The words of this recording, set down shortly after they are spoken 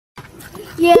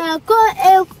Yeah, go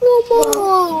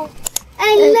afuomu.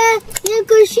 And you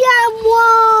go shamu.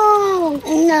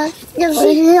 No, you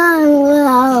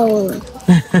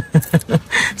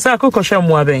Sa ko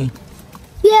shamu aben.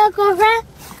 Yeah, go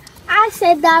I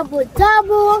said double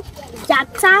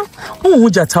jata. Who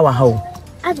jata wa ho?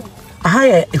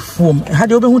 Aha afuomu. Ha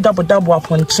de obe hu double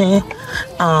aponche.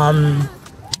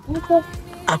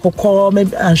 Akoko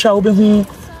maybe ansha obe hu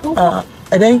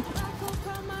then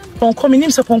ponko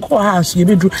minim se ponko ha so ye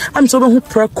bedru am so obe hu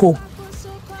preko.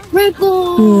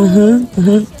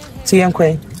 See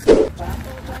yankwe.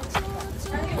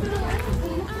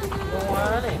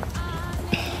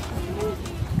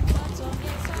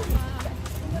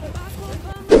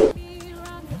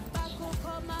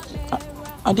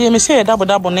 Ade me say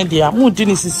double ne dia mu di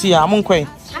ni sisi a mu nkwe.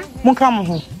 Mu ka mo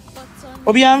ho.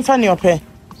 Obi amfa ne ope.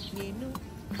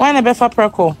 Why na be fa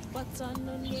preko?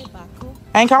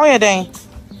 Anka wo ye den?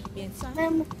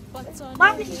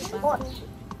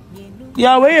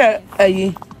 Ya we ye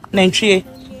ayi nantwie.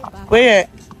 We ye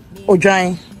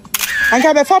odwan.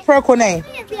 Anka be fa preko nei.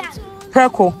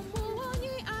 Preko.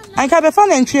 Anka be fa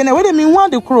nantwie na we de mi hu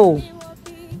ade kro.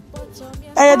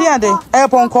 Eh de ade, eh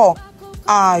ponko.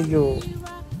 Ayo.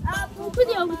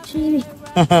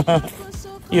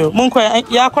 Yo, munko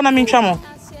ya akona mi ntwa mo.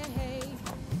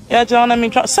 Ya jana mi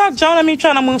ntwa. Sa jana mi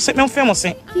ntwa na mo se me famous.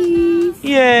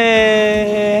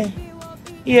 Yeah.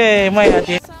 Yeah, my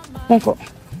ade. Munko.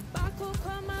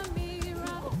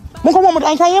 Munko mo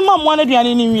anka ye mam wan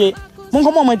aduane ni wie.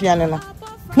 Munko mo aduane no.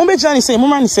 Mo be jani say, mo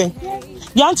man say.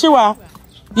 Ya Ntiriwaa.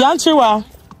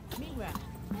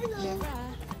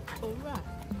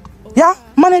 Ya,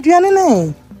 man aduane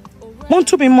ne.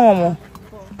 Muntu bi momo.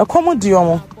 Akomo di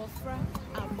omo.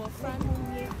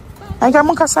 Anka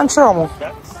monka santre omo.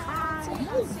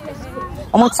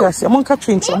 Omo tiase, monka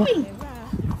 20 omo.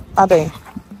 Aden.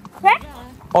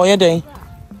 Oye den.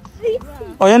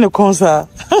 Oye ne konsa.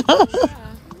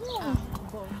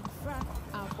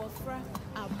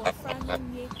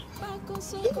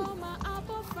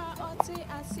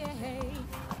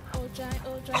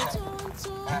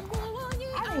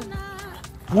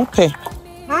 Okay.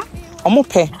 Omo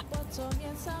pe.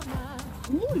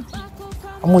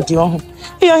 Omo di on.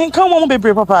 E Ahenkan mo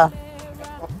bebre papa.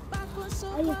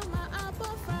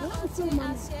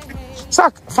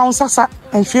 Sak found sasa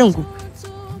and fiengu.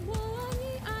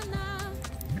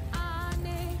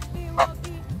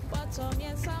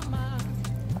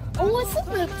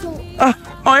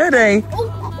 Oh yeah day.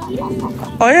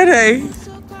 Oh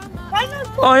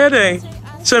yeah day.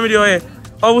 Show me the oil.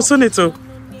 Oh so neto.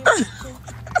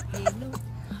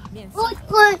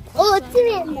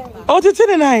 Oh, it's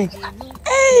in nine.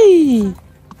 Hey.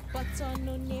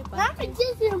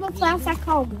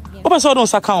 Oh, so don't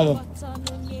sakamo.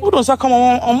 Who don't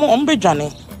sakamo on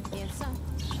bejane?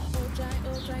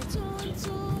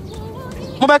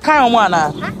 Moba kai on one.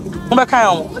 Moba kai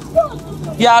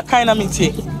on. Ya kind of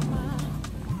meeting.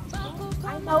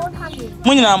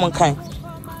 Munina Monkai.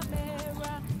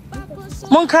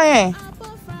 Monkai.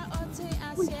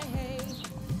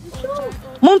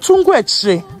 Montungu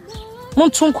extre.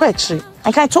 Montungu extre.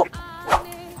 I can't talk.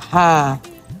 Ha.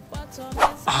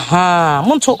 Aha.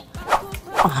 Monto.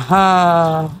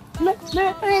 Aha.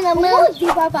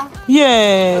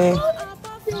 Yeah.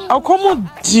 I'll come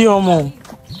diomo.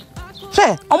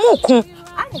 Say, I'm okay.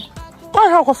 Why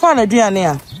how can find a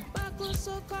DNA?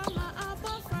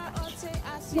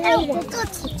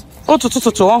 Oh, to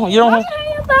you know.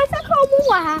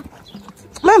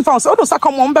 Men found so those are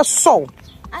come on best so.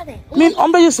 Mean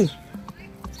on you see.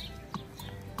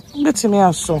 Bet me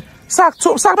as so. Sack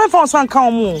men found some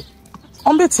come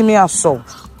on bet me as so.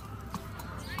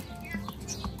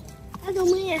 I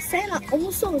don't mean a sailor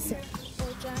also.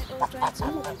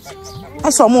 I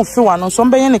saw more for one on some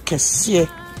bay in a kiss. Yeah.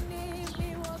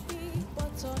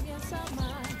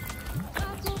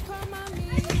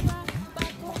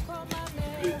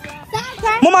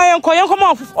 Mama, I'm calling come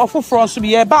off of France to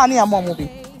be a barney and mom will be.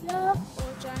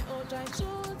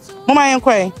 Mama, I'm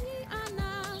calling.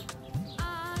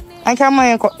 I can't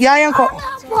my uncle. Yeah, uncle.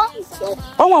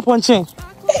 Oh, my punching.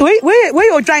 Wait,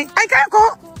 you're drying. I can't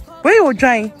call. Where you're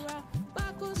drying.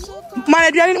 My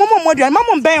dear, Mamma,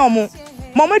 Mamma,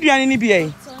 Mamma, dear, any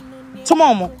BA. To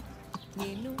Mamma.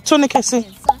 To Nicassi.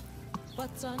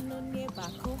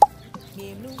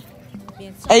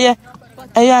 Eh,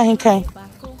 Ahenkan.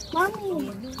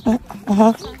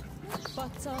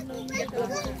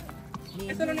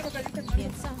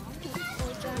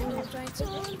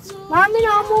 Mommy,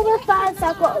 no more fast.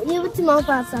 I got you to my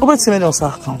fast. What's the middle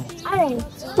account?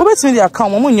 What's the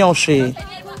account? When you're she.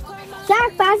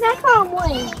 Jack, fast, I can't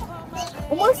wait.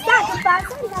 Almost start the fast.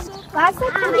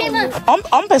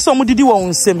 person who did you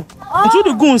own sim. Into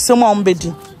the goon someone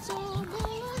beddy.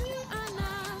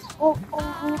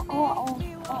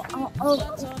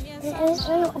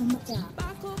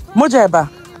 Mojaba,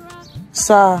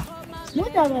 sir.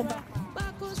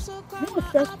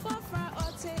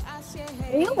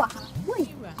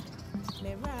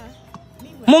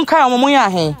 Monka, Moya,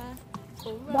 hey.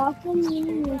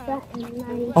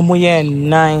 Omoye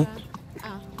 9.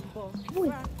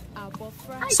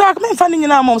 Sak me finding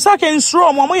in our mom, Sak and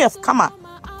straw, Moya, come on.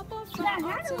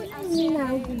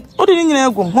 What did you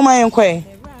know? Mama and Quay.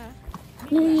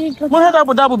 Moya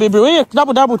double baby,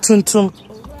 double tuntum.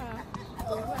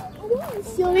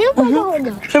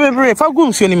 Baby, if I go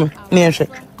with you, near she.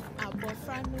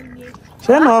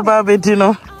 She know about it, you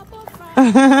know.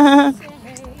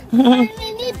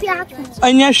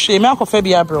 I know she,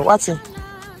 Malcophobia, bro. What's it?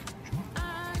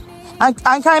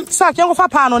 I can't sack young for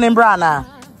pan on Embrana.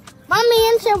 Mommy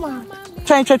and someone.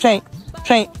 Train.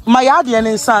 My yard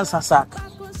and son, sack.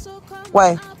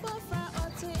 Why?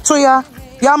 So, yeah,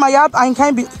 my yard, I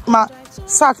can't be my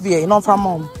sack there, not from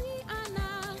mom.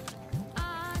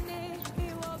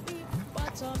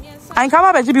 I come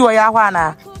up to be where you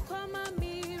are.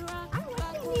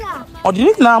 Or did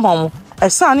you know, mom? A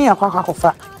son near Quack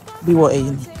be what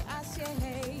a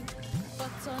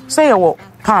say a walk,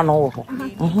 pan over.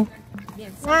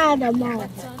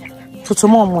 To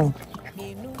tomorrow.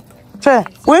 Che,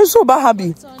 when so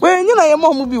happy, when you know your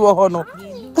mom will be a honor.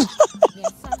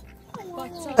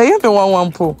 I have a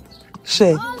one pull.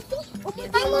 Say,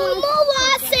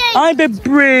 I be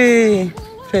brave.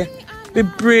 Be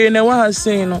brave, and what I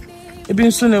say no. It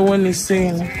been sooner when he's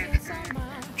saying.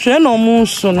 She no moon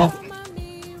sooner.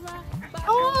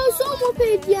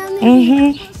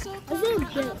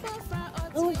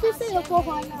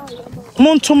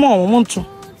 Monto.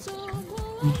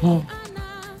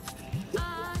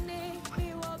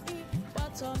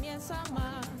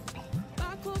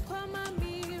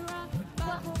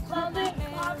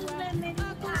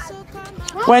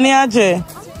 When you are Jay?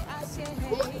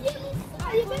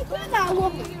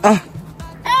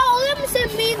 Let me say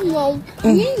mean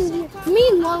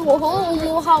one will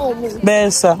hold home.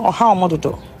 Bessa or how much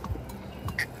do?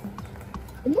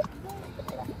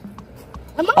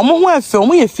 I'm going to film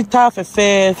we fit half a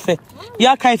fair.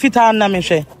 Ya can't fit on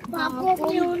Namishe.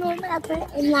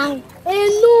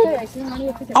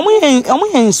 I'm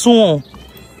in soon.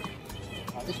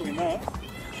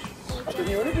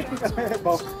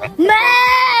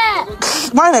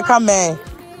 Mine come, man.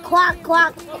 Quack.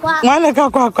 Mine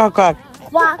quack.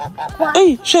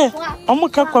 Hey, she. I'm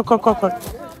going to quack.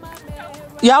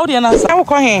 Yaudi and I will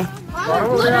call him.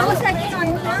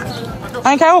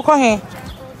 I can't call him.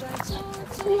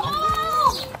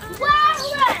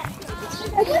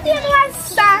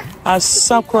 A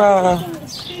sakura.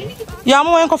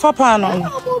 Yamu enko fa pano.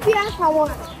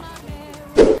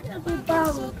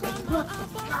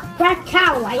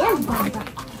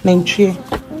 Nenchi.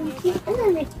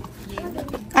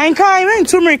 Ahenkan went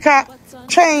to America.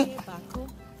 Train.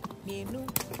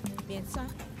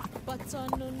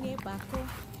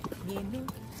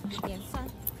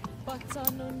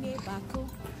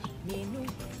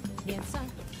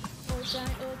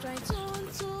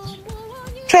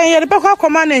 Train, you're the back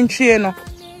command and cheer. No,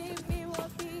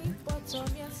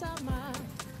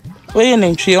 wait,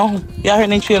 and cheer. Yah,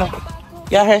 and cheer.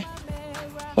 Yah,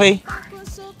 wait,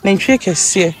 and cheer can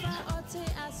see.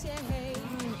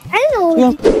 I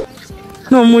know.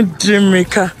 No more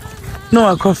Jamaica. No,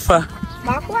 I cough.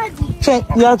 Train,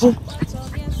 Yaji.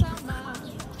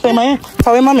 Train, my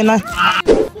mammy now.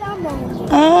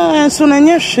 Soon and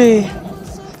yes, she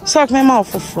suck my mouth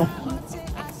for.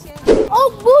 Oh,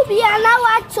 booby, and now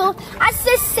I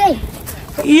say.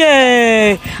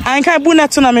 Yay! I can't boo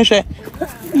net to Namisha.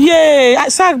 Yay! I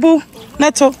sack boo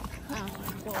netto.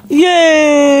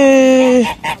 Yay!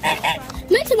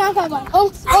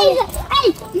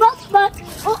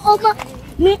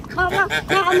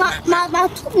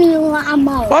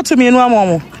 What to me in one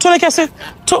moment? To like I said,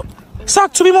 to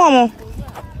sack to be mama.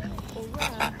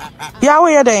 Yeah,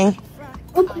 where are they?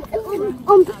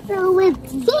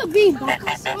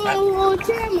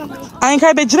 I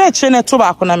can't be drenched in a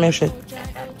tobacco, Namisha.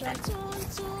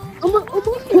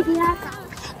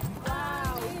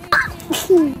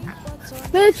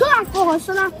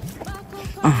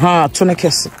 To the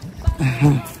kiss.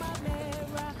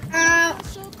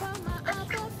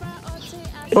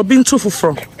 Or being too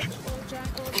for.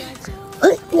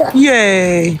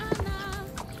 Yay.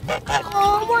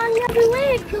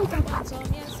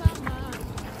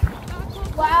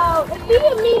 Wow,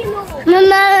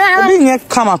 no. Being a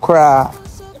camera.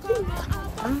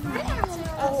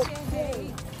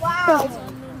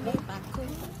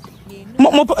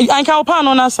 I can't pan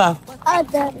on us. To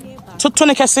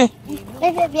Kesi.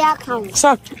 Baby, I can't.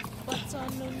 So,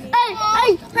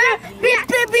 Hey, baby,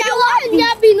 I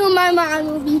want to know my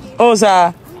man. oh,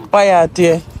 sir, why are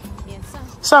dear?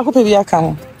 So, I hope you are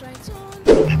coming.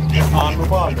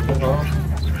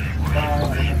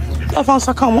 I found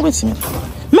some come with me.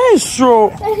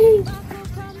 Menstro.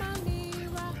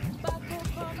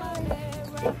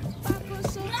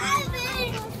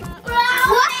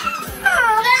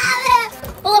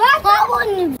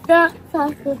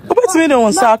 What's me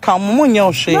don't say come on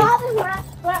your shade.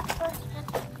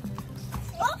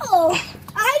 Oh,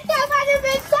 I can't find a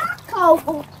big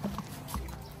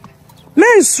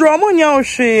Menstro, I'm on your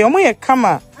shade. I'm on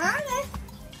camera.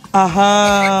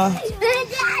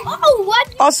 Oh, what?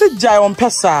 I said, Jai on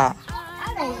Pesa.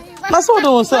 That's what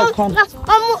don't say come.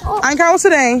 I can't sit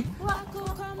down.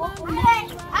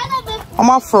 I'm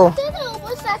afro.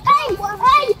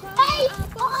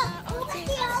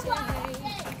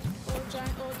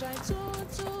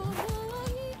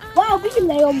 Wow, we can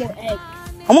lay on more eggs.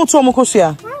 I'm on to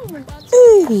Mokosia.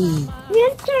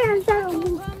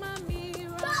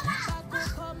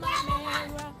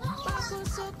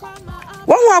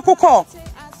 One more cocoa.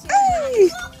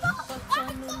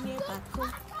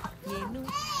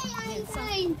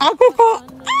 Akoko.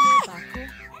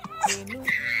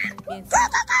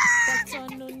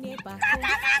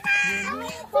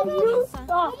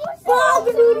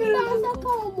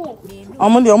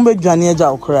 I'm on the umbe Johnny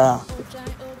Eja okra.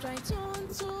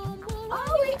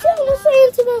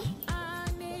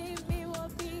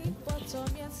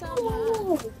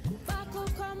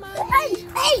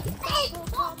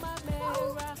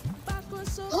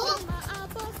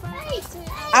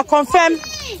 I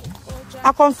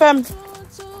confirm.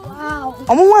 Wow.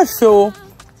 I'm on so.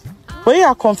 Where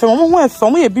I confirm, I'm on so.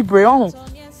 I'm a big brain. I'm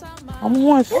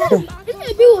on so.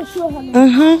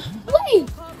 Wait.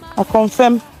 I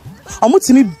confirm. I'm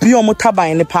to me be on Mutaba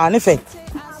in the pan effect.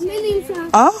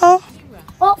 Oh,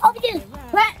 okay.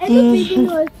 Baby,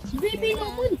 no.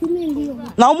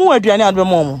 Now, more Adriana at the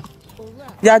moment.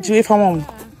 Yeah, if I'm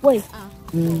Wait.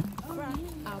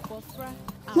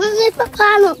 What's it,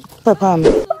 Papa?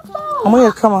 Papa. I'm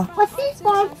here, come on. What's this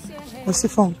one? What's the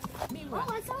phone?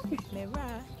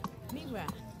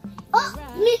 Oh,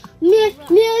 me,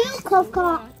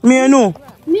 Coca. Me, no.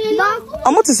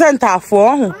 I'm going to send her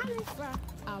for.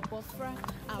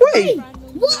 Wait.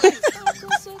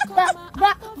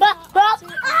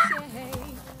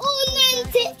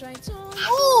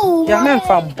 Oh, yeah, I'm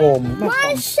from bomb.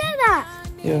 My shut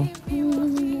yeah.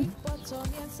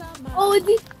 Oh,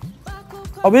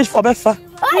 I wish for Beffa.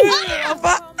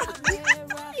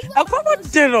 I come on,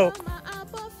 Jero.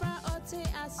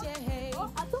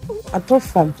 I told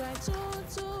from.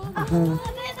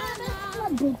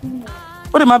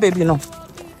 What am my baby no?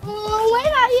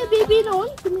 Where are you, baby? No.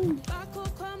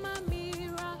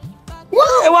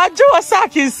 What you was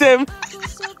sucking him?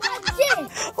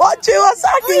 What you was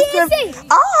sucking him?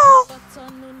 Ah.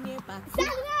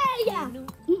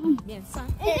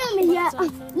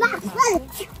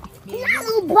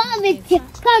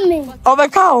 Oh, the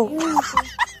cow.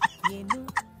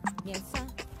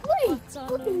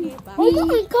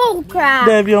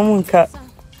 Debbie, your moon cat.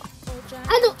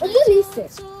 I don't listen.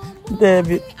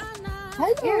 Debbie.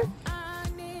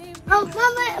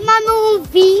 Mama,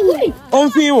 V.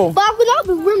 On people. But we don't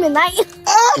be rooming night.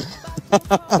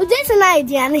 But this is an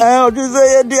idea. I'll just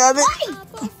say it,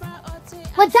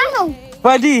 What's that?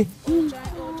 Buddy.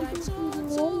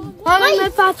 My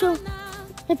father.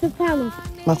 It's a panel.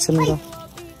 Matilda.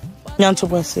 Nyanto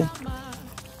Bossy.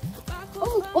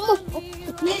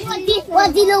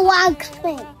 What did you want?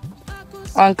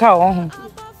 Uncle.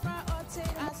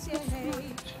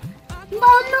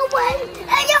 Mama, when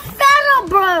are you feral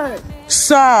bird?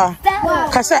 Sir,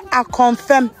 I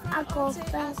confirm. I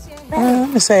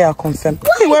confirm. Say I confirm.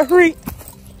 Hey, we're free.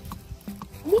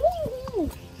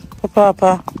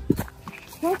 Papa.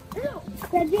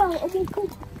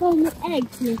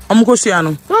 I'm going to see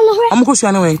you. I'm going to see you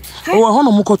anyway. Oh, I want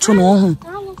to go to know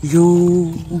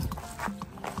you.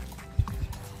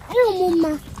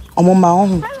 I'm on my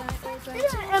own.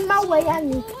 I'm my way.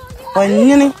 When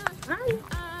you know,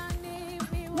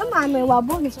 Mamma, what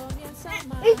bonus?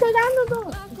 It's a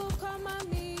down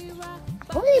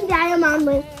only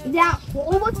diamond. That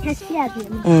almost has scared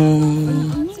him.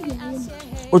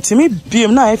 What's me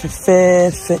beam now if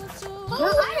fair.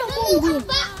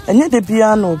 And yet the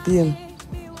piano beam.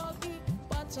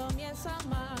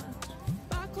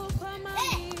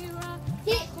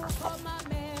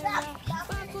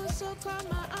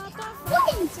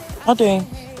 What doing?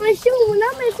 My shoe will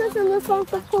not make us on the phone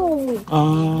for cold.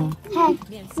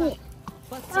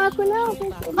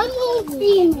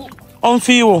 On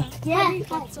feel. Yeah.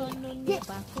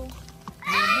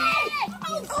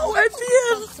 Oh, it's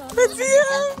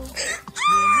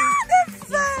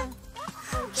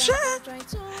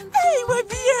hey,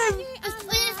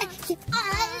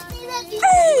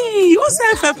 hey, what's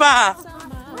that, Papa?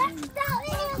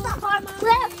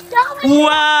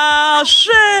 Wow,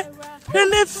 shit.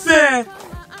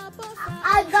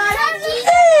 I got it.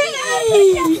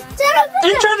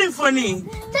 Interesting funny.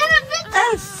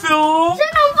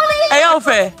 Hey,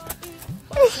 Alfie.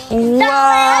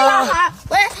 Wow.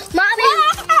 Mommy.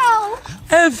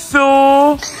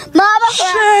 Hello.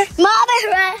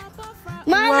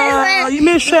 Mommy. You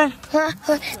may share.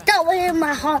 That way in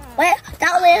my heart.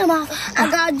 That way in my heart. I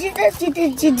got Jesus.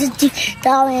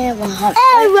 That way in my heart.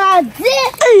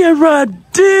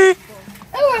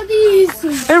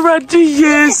 Eradi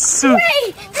Yesu.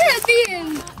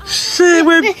 Say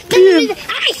we pim.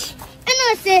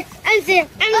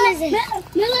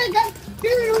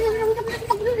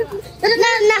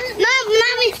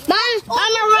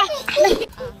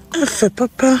 Efe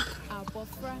papa.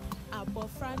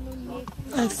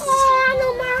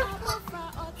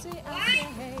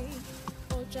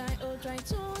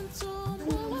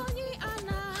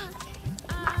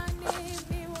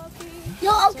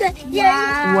 Okay.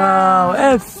 Yeah. Wow,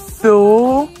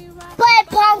 Efo. Play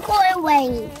Ponko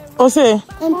away. O say?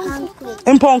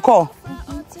 In Ponko.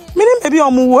 Meaning baby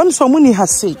I'm so money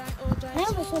has say. I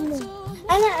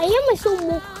am so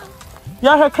much.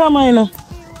 Ya her camera.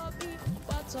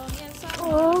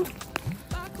 Oh.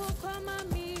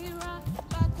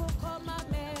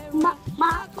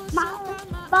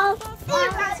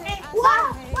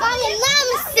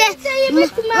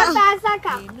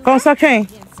 Consa quem?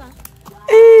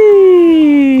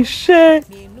 Ixi.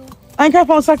 Anh quer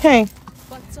consa quem?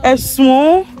 É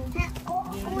som.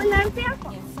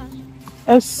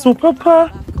 É som,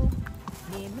 papa.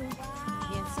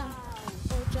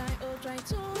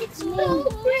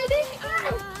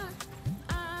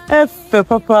 F,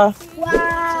 papa.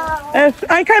 Wow. F.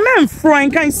 Anh quer mesmo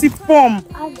frank, anh se form.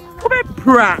 Como é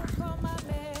pra?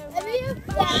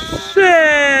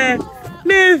 Che.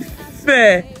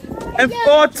 Nefe.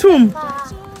 Autumn.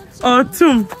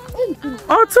 Autumn,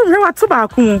 eu atu ba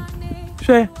kun.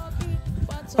 Che.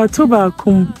 Atu ba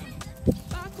kun.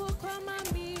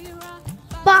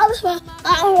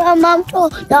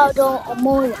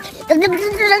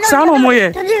 Sano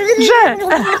moye. Je.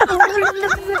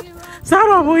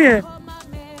 Sano moye.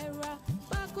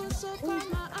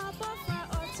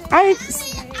 Ai.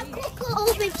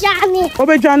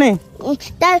 Obejane.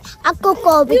 That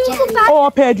akoko obejane.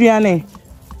 Oh, Pedriane.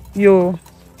 Yo.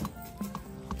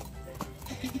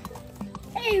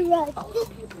 Hey, right.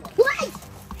 What?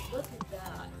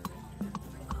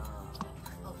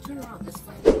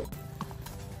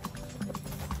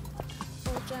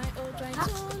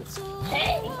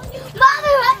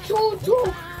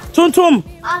 Tuntum.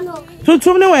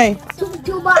 Tuntum no way.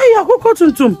 Hey, akoko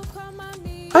tuntum.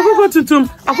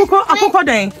 Akoko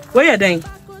den. Where you den?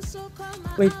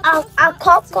 Wait.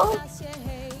 Akoko.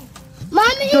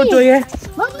 Mommy. Dodo yeah.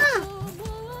 Mama.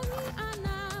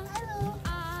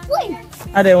 Wait.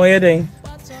 Ade where you den?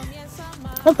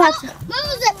 Papa.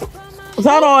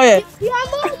 Zaro yeah.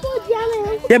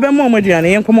 Ya be mo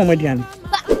aduane, yen ko mo aduane.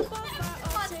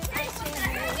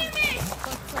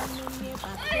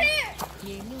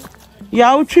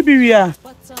 Ya o twi biwia.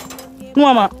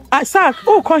 Mama, sak,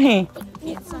 o ko hen.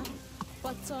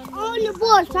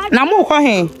 Na mo ko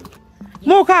hen.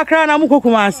 Mo ka akra na mo ko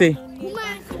Kumase.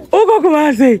 O ko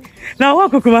Kumase. Na wo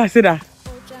ko Kumase da.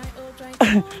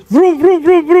 Brum brum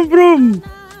brum brum brum.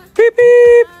 Beep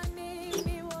beep.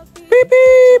 Beep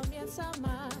beep.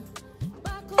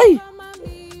 Hey.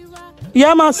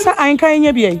 Ya ma sa Ahenkan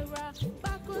nya bi ai.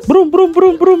 Brum brum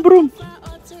brum brum brum.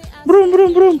 Brum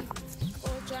brum brum.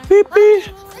 Beep beep.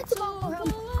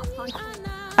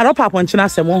 I don't pop on china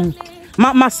semo.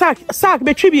 Ma sack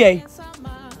be tribi ai.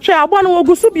 Che abon wo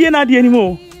gusu bie na de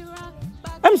animo.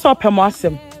 Em so pemo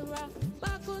asem.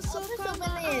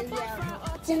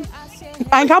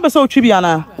 Ahenkan be so tribi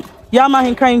ana. Ya ma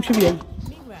Ahenkan tribi ai.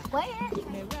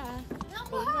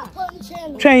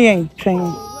 Train.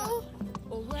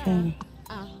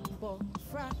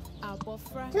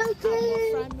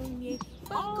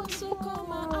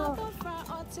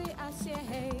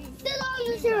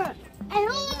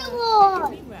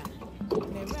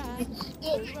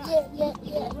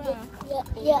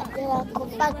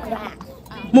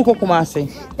 Muko Kumase.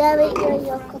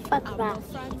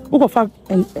 Muko fa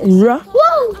nra.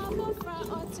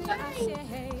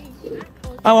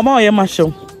 Awa ma ye ma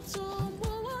show.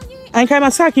 Ahenkan ma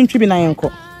sack in tribi na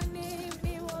yenko.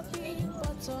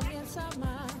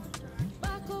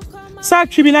 Sak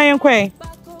chibi na yenkwe.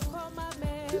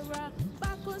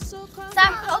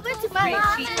 Sak open to my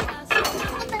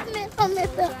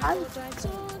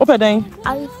Open then.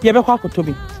 Yebe kwa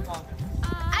kutobi.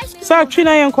 Sak chibi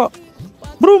na yenkwe.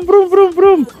 Broom, broom, broom,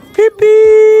 broom. Beep,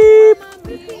 beep.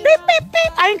 Beep, beep,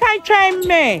 beep. Ahenkan try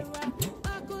me.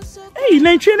 Hey,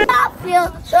 Ntiriwaa.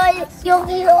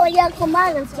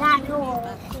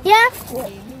 Yes.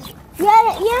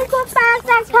 You go fast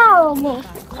as home.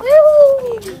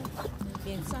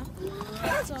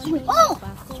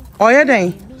 Oh, yeah,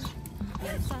 then.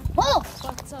 Oh.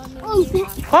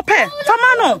 Open.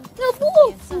 Famano.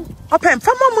 Open.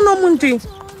 Famano no mundi.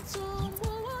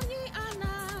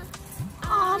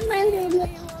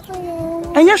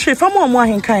 And yes, if I'm on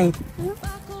Ahenkan.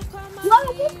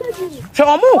 So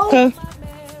I'm okay.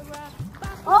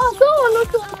 Oh, so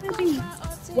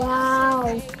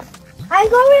wow. I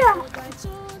go here.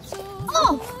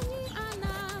 Oh.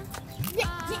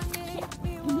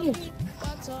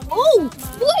 Oh,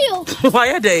 Twilh. Why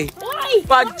are they? Why?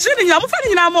 But Jenny, I'm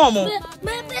finding out more.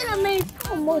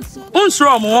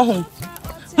 Unsro mo.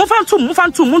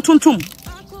 Move.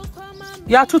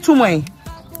 Ya tutu way.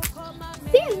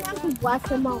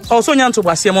 Oh, so nyan to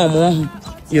wasia mo.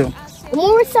 Yo.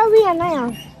 More sorry and I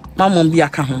am. Mamma be a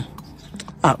cajon.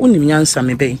 Ah, only nyansa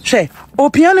me bay. Che, o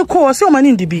piano course, your man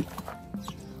in the beat.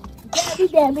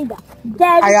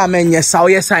 I am in your sow,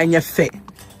 yes, I in your face.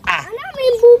 Ah,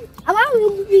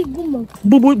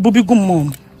 Booby good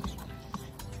mom.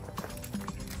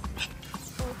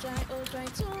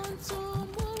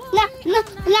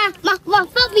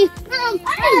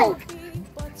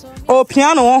 Oh,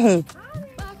 piano.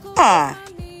 Ah.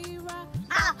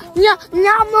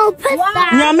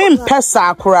 Nyamin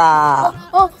pesa kura.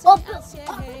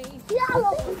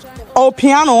 Oh,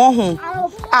 piano.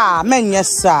 Ah, men, yes,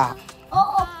 sir.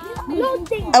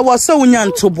 I was so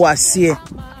young to boissier.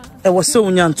 I was so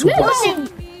young to boissier.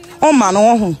 Oh, man,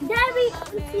 oh,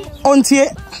 Auntie.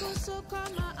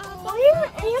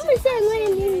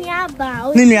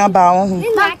 Ntiriwaa.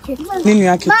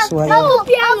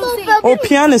 Oh,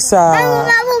 piano, sir.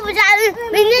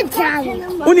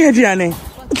 Only a Diane.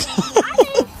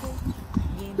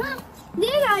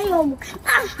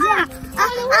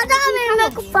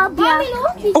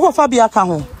 Oh, Fabia come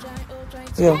home.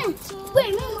 Yeah.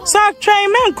 Sak try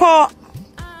men call.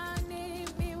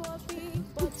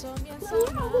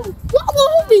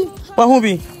 What will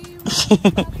be?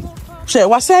 Say,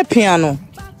 what's that piano?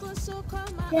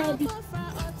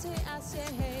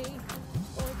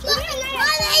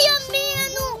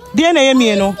 DNA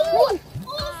piano.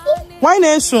 Why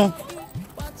not soon?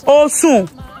 Oh, soon.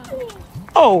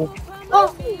 Oh.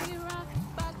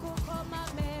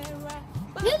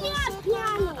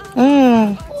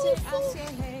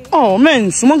 Oh,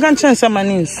 man, someone can change some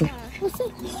money.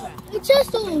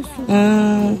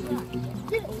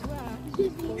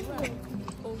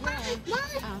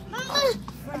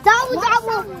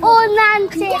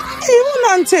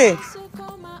 Nante.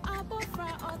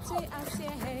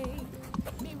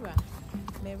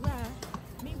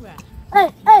 Hey.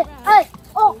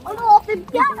 Oh, open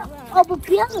piano. Open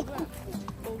piano.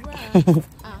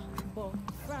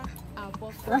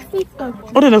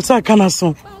 What did I say? Can I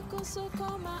song?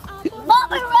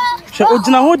 Bobby Rock. She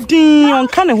odina hodi on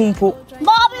kane humpo.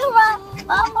 Bobby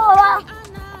Rock.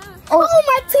 Oh,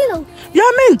 Martino. Ya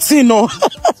mentino.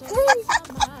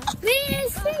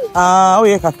 Ah, oh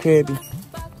yeah, kakrebi.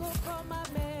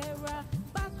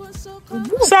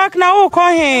 Sak na o ko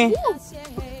he.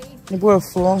 Ni bo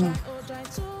fo.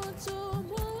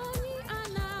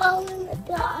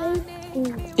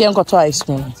 Yeah, got ice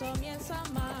cream.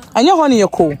 And you're honey, you're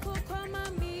cool.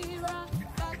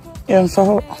 Yeah,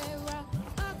 for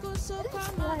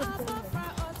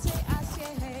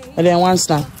and then once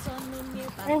now.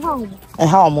 And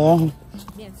how more?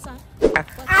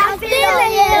 I feel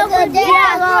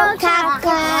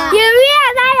you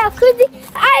realize I could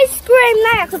ice cream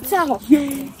now I could tell.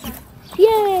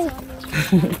 Yeah.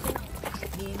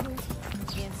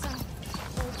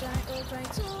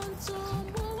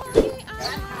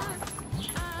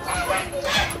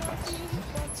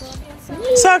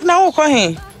 Sak na o ko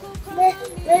he.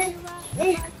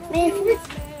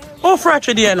 O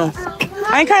fracture die no.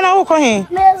 Ahenkan na o ko he.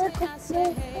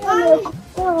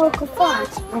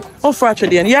 O fracture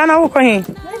die. Ya na o ko he.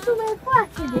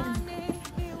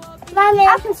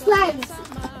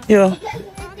 Yo.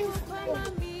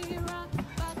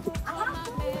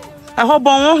 I hope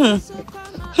bon ho.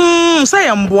 Say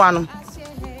mboa no.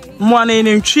 Mboa na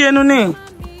ni ntwie no ne.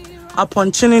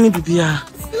 Aponchene ni bibia.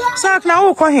 Sak na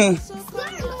o ko he.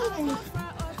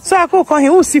 Sak o ko he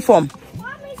o si form.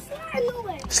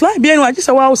 Slide bien wa just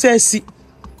wa say si.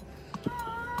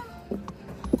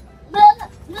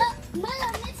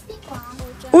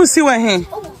 Who see when he?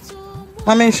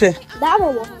 Mama nhwe. That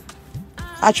one.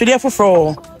 Actually for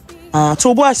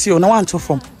to bo asio na wan to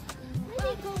from.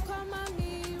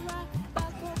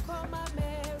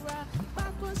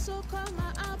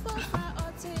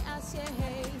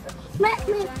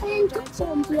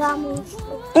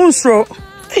 Unsro.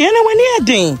 You know when you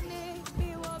din.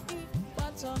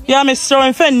 Ya me so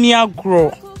en fa ni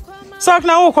agro. Sak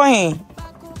na wo ko he.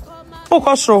 Wo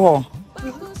ko sro ho.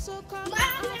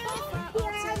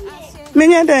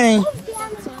 Menya den.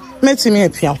 Meti me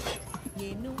apia.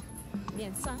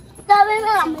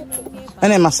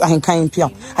 Ane mas ahenkan pia.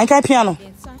 Ahenkan pia no.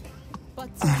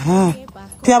 Aha.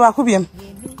 Pia ba ku biem.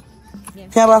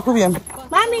 Pia ba ku biem.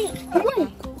 Mommy.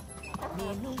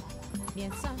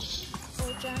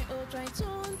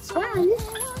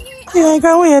 Yeah,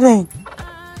 go ahead then.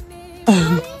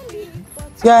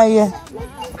 Yeah.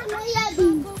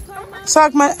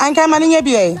 Sak man, ahenkan man nye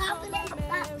bi.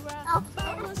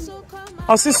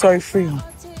 Oh, sorry for you.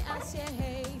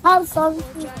 I'm sorry.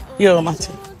 Yo, Mate.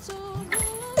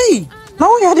 Hey,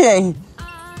 now we are there.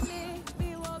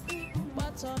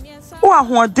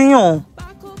 What do you?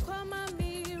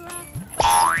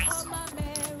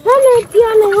 Mommy,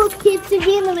 piano hook kids to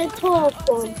be in the top.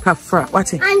 Kafra,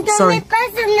 what? And Sorry. the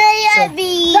person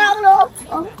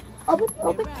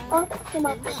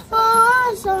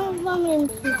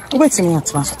Wait a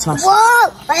minute, Master. Whoa,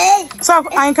 hey. So,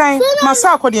 Ahenkan, my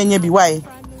Sarkodie nye bi why?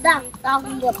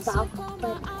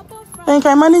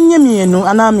 Ahenkan man nye mienu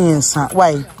ana miensa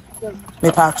why?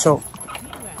 Me pa cho.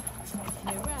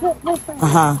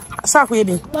 Aha. Sarkodie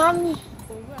bi. Mommy.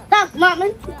 Stop,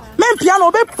 Mommy. Men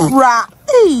piano be pra.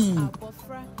 Hey.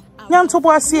 Nyan to bo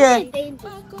asie. Eh.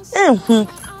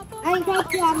 I got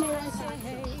piano.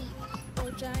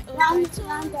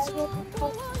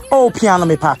 Oh, piano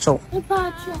me pa cho.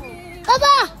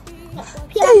 Baba.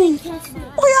 Hey.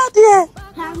 We are there.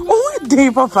 Oh, dey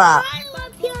papa.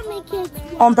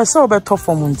 On person be tough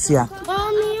for muntia.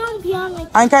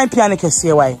 Ahenkan piano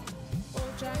kese why?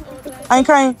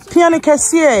 Ahenkan piano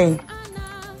kese.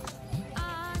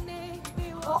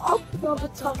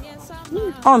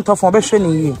 On tough for be hwe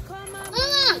ni yi.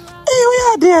 Hey, we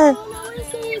are there.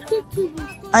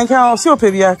 Ahenkan o si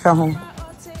opebi aka ho.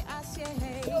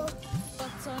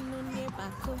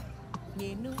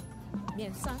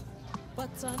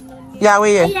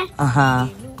 Yahweh. Aha.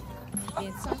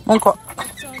 Unko.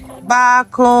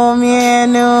 Bako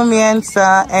mienu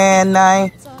miensa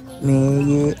enai.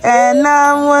 Me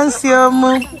enam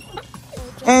wansiomu.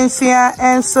 Ensia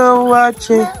enso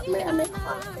wache.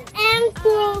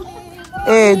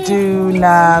 Edu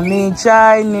na mi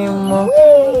jai nimu.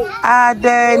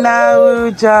 Ade na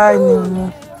ujai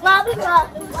nimu.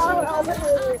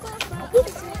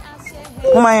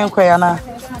 Uma yenko yana.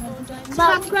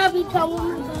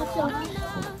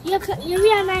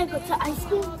 You and I go to ice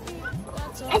cream.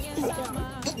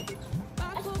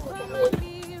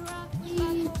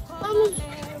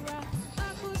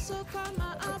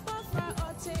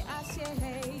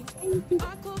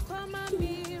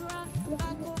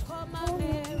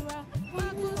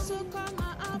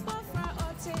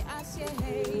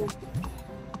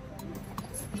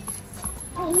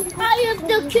 I have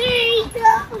the key.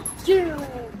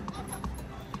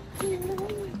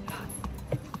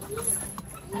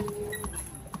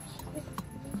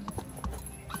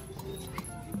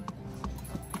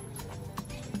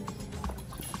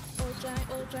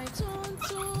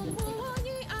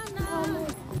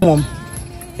 Mom.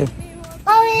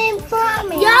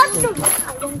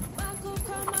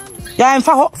 Yeah, in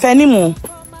fact, Fenimu.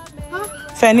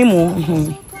 Fenimu.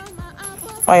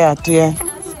 Oh, yeah, dear.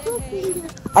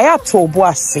 I have to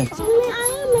bossy.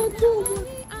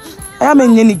 I am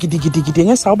in any giddy.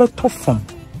 Yes, I'll be tough from.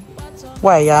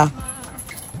 Why, yeah?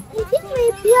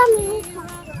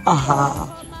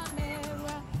 Aha.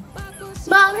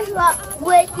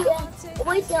 Wait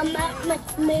a minute.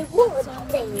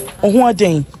 Oh, what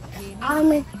day? I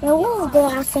mean, the world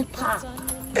has a pop.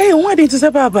 Hey, what did you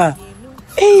say, Papa?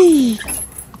 Hey,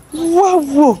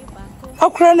 wow. How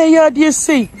can I hear you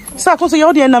say? Sarkodie,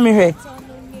 you're the enemy here.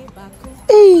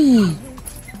 Hey,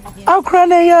 how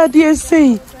can I hear you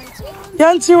say?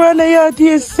 Ntiriwaa,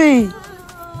 you say.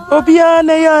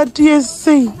 Obiana, you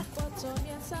say.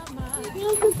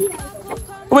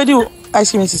 Where do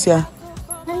ice cream is here?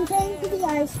 I'm going to the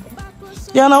ice cream.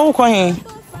 You're not walking.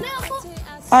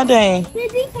 Are they? Such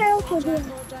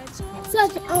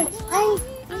I'm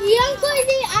young for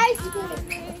the ice cream.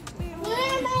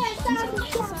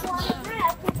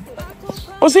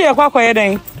 Oh, see, you're quite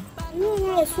quiet.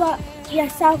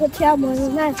 Yes, Sarkodie mo.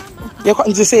 You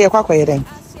couldn't just say a quack then.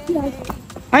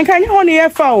 I can't only a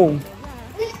foul.